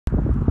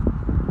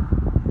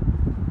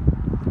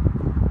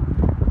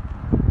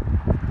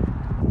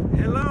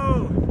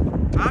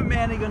I'm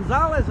Manny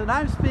Gonzales, and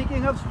I'm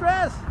speaking of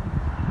stress.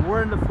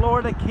 We're in the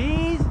Florida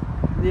Keys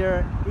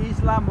near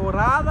Isla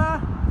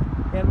Morada,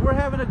 and we're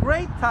having a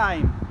great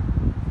time.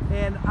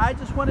 And I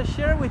just want to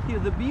share with you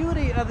the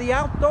beauty of the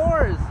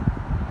outdoors.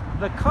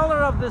 The color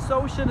of this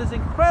ocean is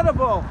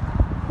incredible.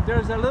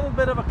 There's a little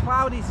bit of a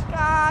cloudy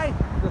sky.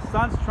 The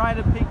sun's trying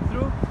to peek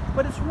through,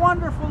 but it's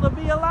wonderful to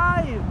be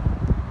alive.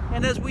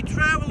 And as we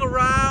travel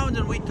around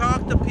and we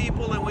talk to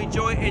people and we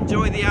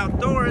enjoy the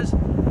outdoors,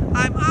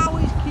 I'm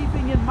always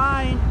keeping in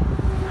mind,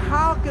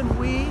 how can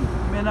we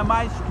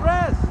minimize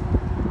stress?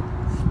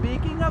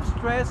 Speaking of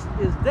stress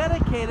is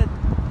dedicated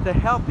to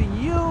helping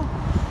you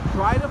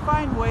try to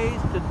find ways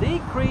to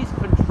decrease,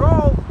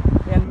 control,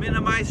 and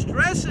minimize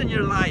stress in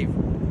your life.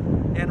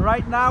 And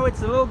right now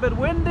it's a little bit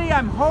windy.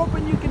 I'm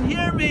hoping you can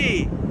hear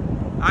me.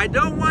 I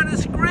don't want to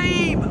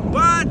scream,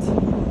 but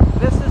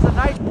this is a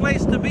nice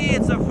place to be.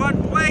 It's a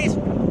fun place.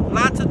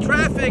 Lots of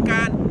traffic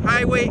on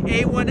Highway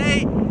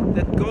A1A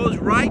that goes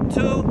right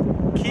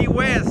to Key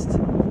West.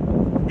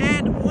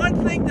 And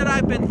one thing that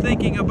I've been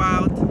thinking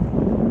about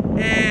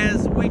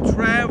as we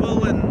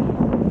travel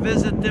and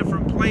visit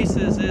different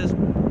places is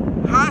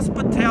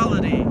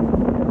hospitality.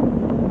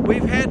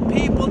 We've had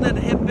people that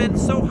have been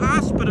so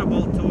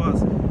hospitable to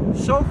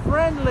us, so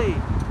friendly,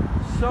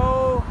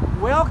 so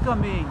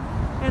welcoming,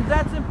 and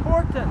that's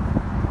important.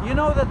 You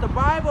know that the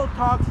Bible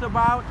talks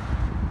about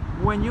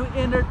when you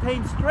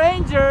entertain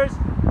strangers,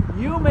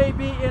 you may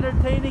be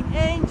entertaining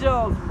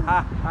angels.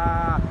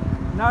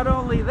 Not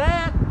only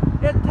that,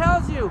 it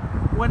tells you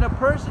when a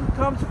person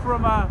comes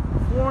from a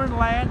foreign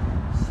land,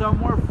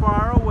 somewhere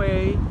far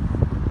away,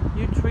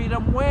 you treat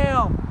them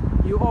well.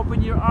 You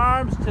open your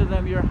arms to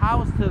them, your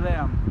house to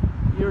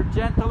them. You're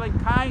gentle and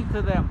kind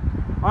to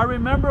them. I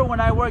remember when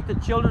I worked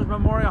at Children's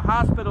Memorial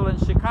Hospital in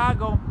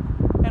Chicago,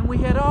 and we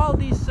had all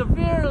these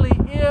severely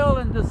ill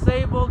and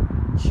disabled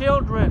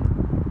children.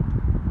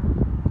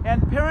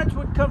 And parents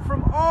would come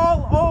from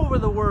all over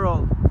the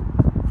world,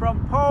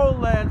 from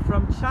Poland,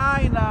 from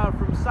China,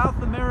 from South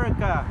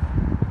America.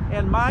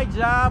 And my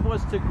job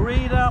was to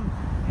greet them,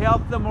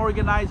 help them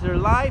organize their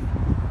life,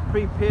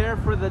 prepare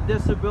for the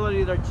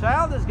disability their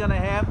child is going to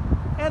have,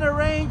 and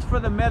arrange for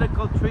the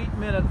medical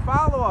treatment and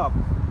follow-up.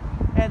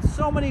 And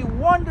so many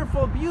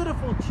wonderful,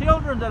 beautiful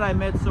children that I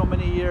met so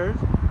many years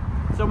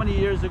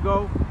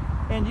ago.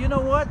 And you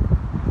know what?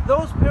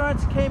 Those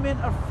parents came in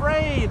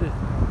afraid.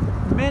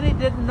 Many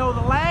didn't know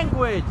the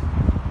language,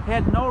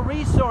 had no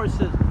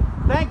resources.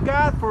 Thank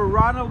God for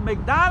Ronald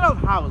McDonald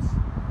House.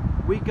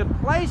 We could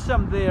place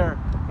them there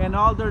and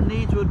all their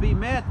needs would be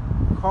met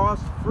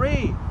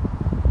cost-free.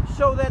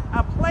 So that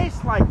a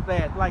place like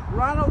that, like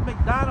Ronald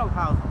McDonald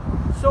House,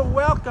 so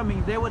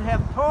welcoming, they would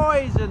have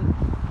toys and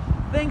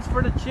things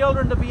for the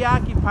children to be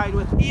occupied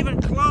with, even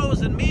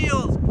clothes and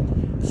meals.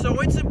 So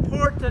it's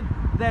important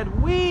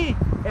that we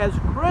as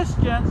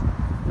Christians,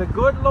 the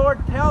good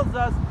Lord tells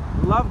us,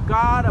 love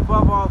God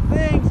above all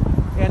things,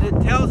 and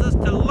it tells us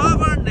to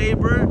love our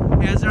neighbor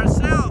as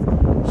ourselves.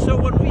 So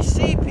when we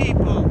see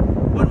people,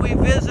 when we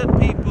visit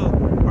people,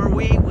 or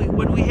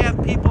when we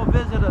have people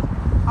visit us,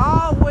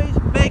 always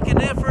make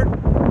an effort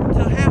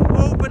to have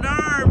open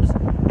arms.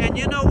 And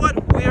you know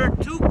what? We are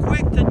too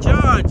quick to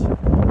judge,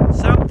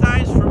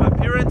 sometimes from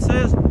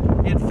appearances.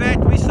 In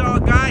fact, we saw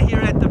a guy here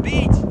at the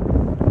beach.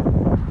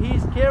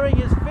 He's carrying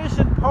his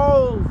fishing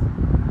poles.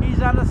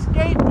 He's on a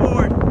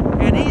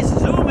skateboard, and he's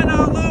zooming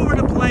all over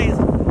the place.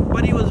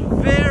 But he was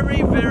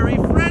very, very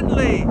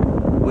friendly.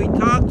 We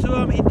talked to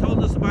him. He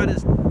told us about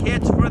his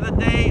catch for the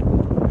day,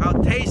 how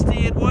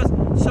tasty it was.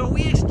 So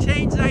we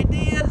exchanged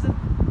ideas,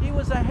 and he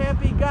was a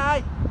happy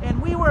guy,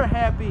 and we were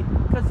happy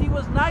because he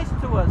was nice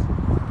to us.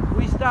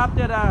 We stopped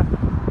at a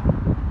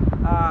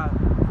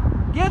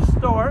gift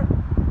store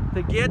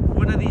to get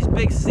one of these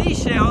big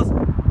seashells,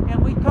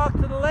 and we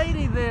talked to the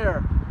lady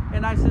there.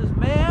 And I says,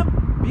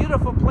 ma'am,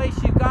 beautiful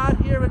place you got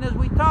here. And as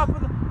we talked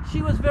with her,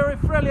 she was very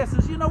friendly. I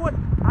says, you know what?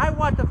 I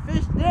want the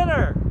fish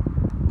dinner.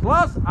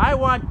 Plus, I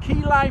want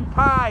key lime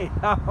pie.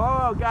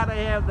 Oh, gotta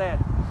have that.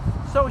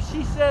 So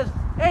she says,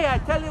 hey, I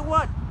tell you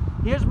what,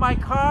 here's my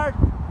card.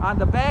 On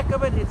the back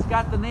of it, it's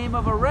got the name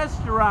of a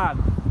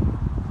restaurant,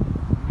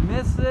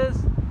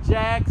 Mrs.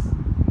 Jack's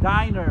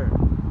Diner.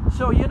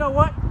 So you know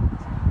what?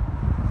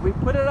 We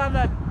put it on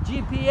the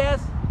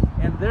GPS,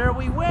 and there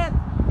we went.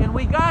 And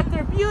we got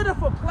their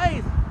beautiful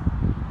place.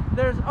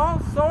 There's all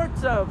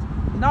sorts of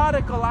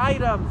nautical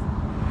items,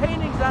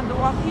 paintings on the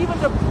wall. Even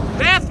the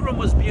bathroom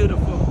was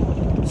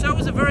beautiful. So it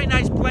was a very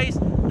nice place.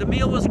 The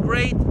meal was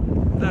great.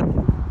 The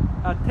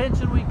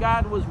attention we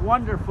got was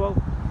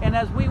wonderful. And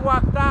as we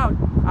walked out,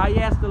 I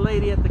asked the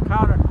lady at the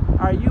counter,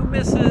 are you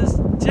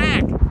Mrs.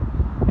 Jack?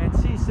 And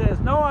she says,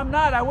 no, I'm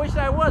not. I wish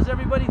I was.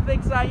 Everybody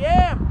thinks I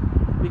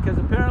am. Because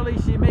apparently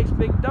she makes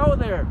big dough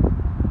there.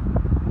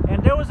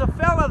 And there was a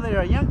fella there,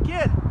 a young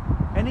kid.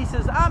 And he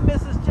says, I'm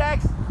Mrs.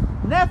 Jack's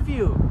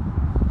nephew.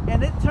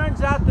 And it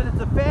turns out that it's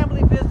a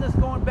family business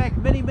going back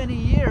many, many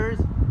years.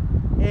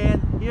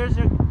 And here's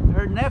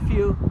her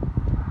nephew.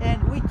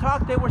 And we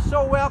talked, they were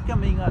so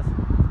welcoming us,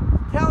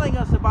 telling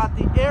us about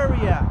the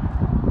area,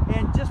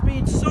 and just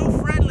being so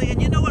friendly.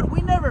 And you know what?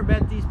 We never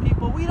met these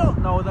people. We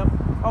don't know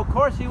them. Of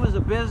course, he was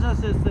a business.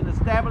 It's an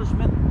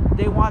establishment.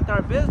 They want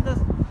our business.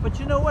 But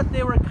you know what?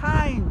 They were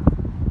kind.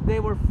 They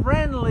were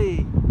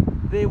friendly.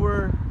 They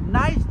were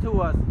nice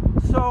to us.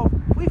 So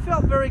we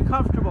felt very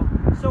comfortable.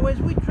 So as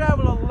we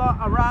travel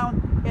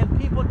around and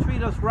people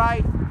treat us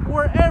right,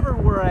 wherever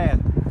we're at,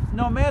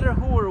 no matter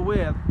who we're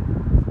with,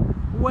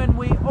 when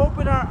we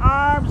open our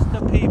arms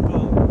to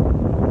people,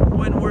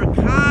 when we're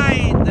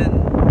kind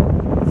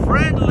and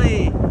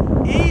friendly,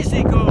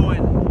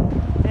 easygoing,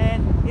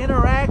 and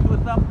interact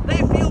with them, they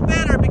feel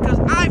better because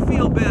I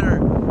feel better.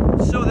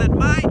 So that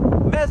my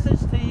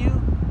message to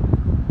you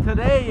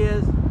today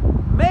is,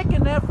 make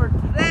an effort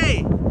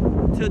today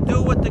to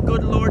do what the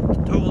good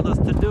Lord told us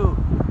to do.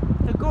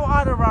 To go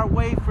out of our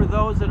way for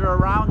those that are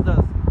around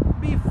us.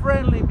 Be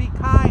friendly, be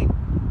kind,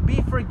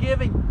 be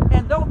forgiving,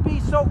 and don't be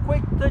so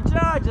quick to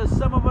judge as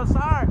some of us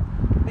are,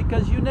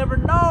 because you never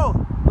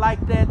know.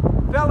 Like that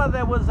fella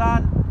that was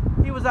on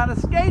a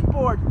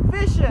skateboard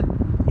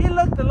fishing. He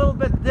looked a little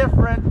bit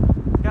different,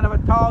 kind of a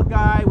tall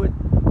guy with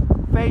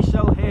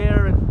facial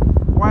hair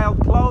and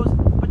wild clothes,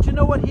 but you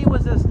know what? He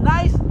was as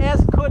nice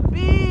as could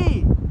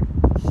be.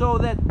 So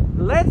that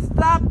let's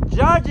stop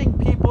judging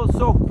people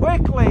so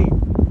quickly.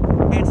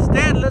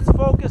 Instead, let's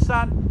focus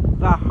on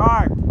the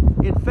heart.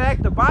 In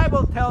fact, the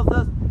Bible tells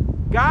us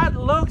God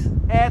looks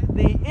at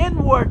the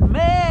inward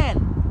man,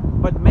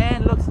 but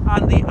man looks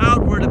on the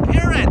outward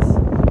appearance.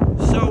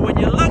 So when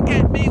you look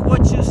at me,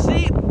 what you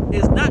see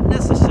is not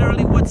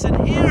necessarily what's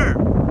in here.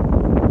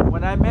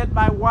 When I met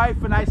my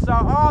wife and I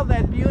saw all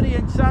that beauty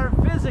and charm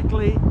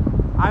physically,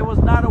 I was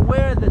not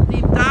aware that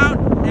deep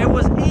down it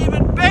was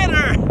even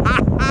better.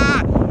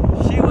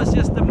 She was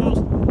just the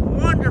most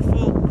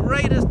wonderful,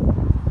 greatest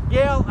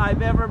gal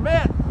I've ever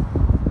met.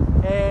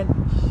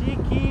 And she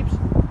keeps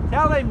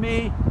telling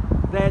me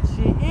that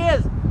she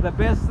is the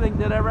best thing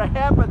that ever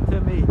happened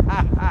to me.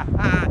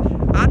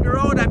 On the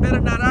road, I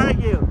better not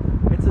argue.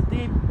 It's a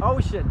deep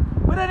ocean.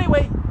 But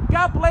anyway,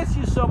 God bless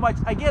you so much.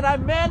 Again,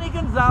 I'm Manny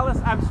Gonzales.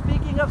 I'm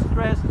speaking of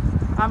stress.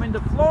 I'm in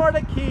the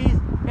Florida Keys,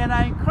 and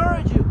I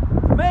encourage you,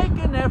 make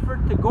an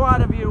effort to go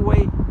out of your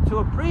way to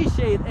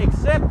appreciate,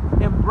 accept,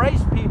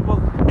 embrace people,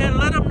 and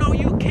let them know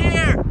you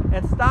care,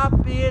 and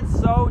stop being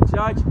so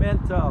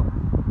judgmental.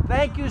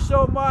 Thank you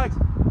so much.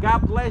 God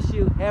bless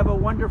you. Have a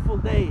wonderful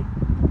day.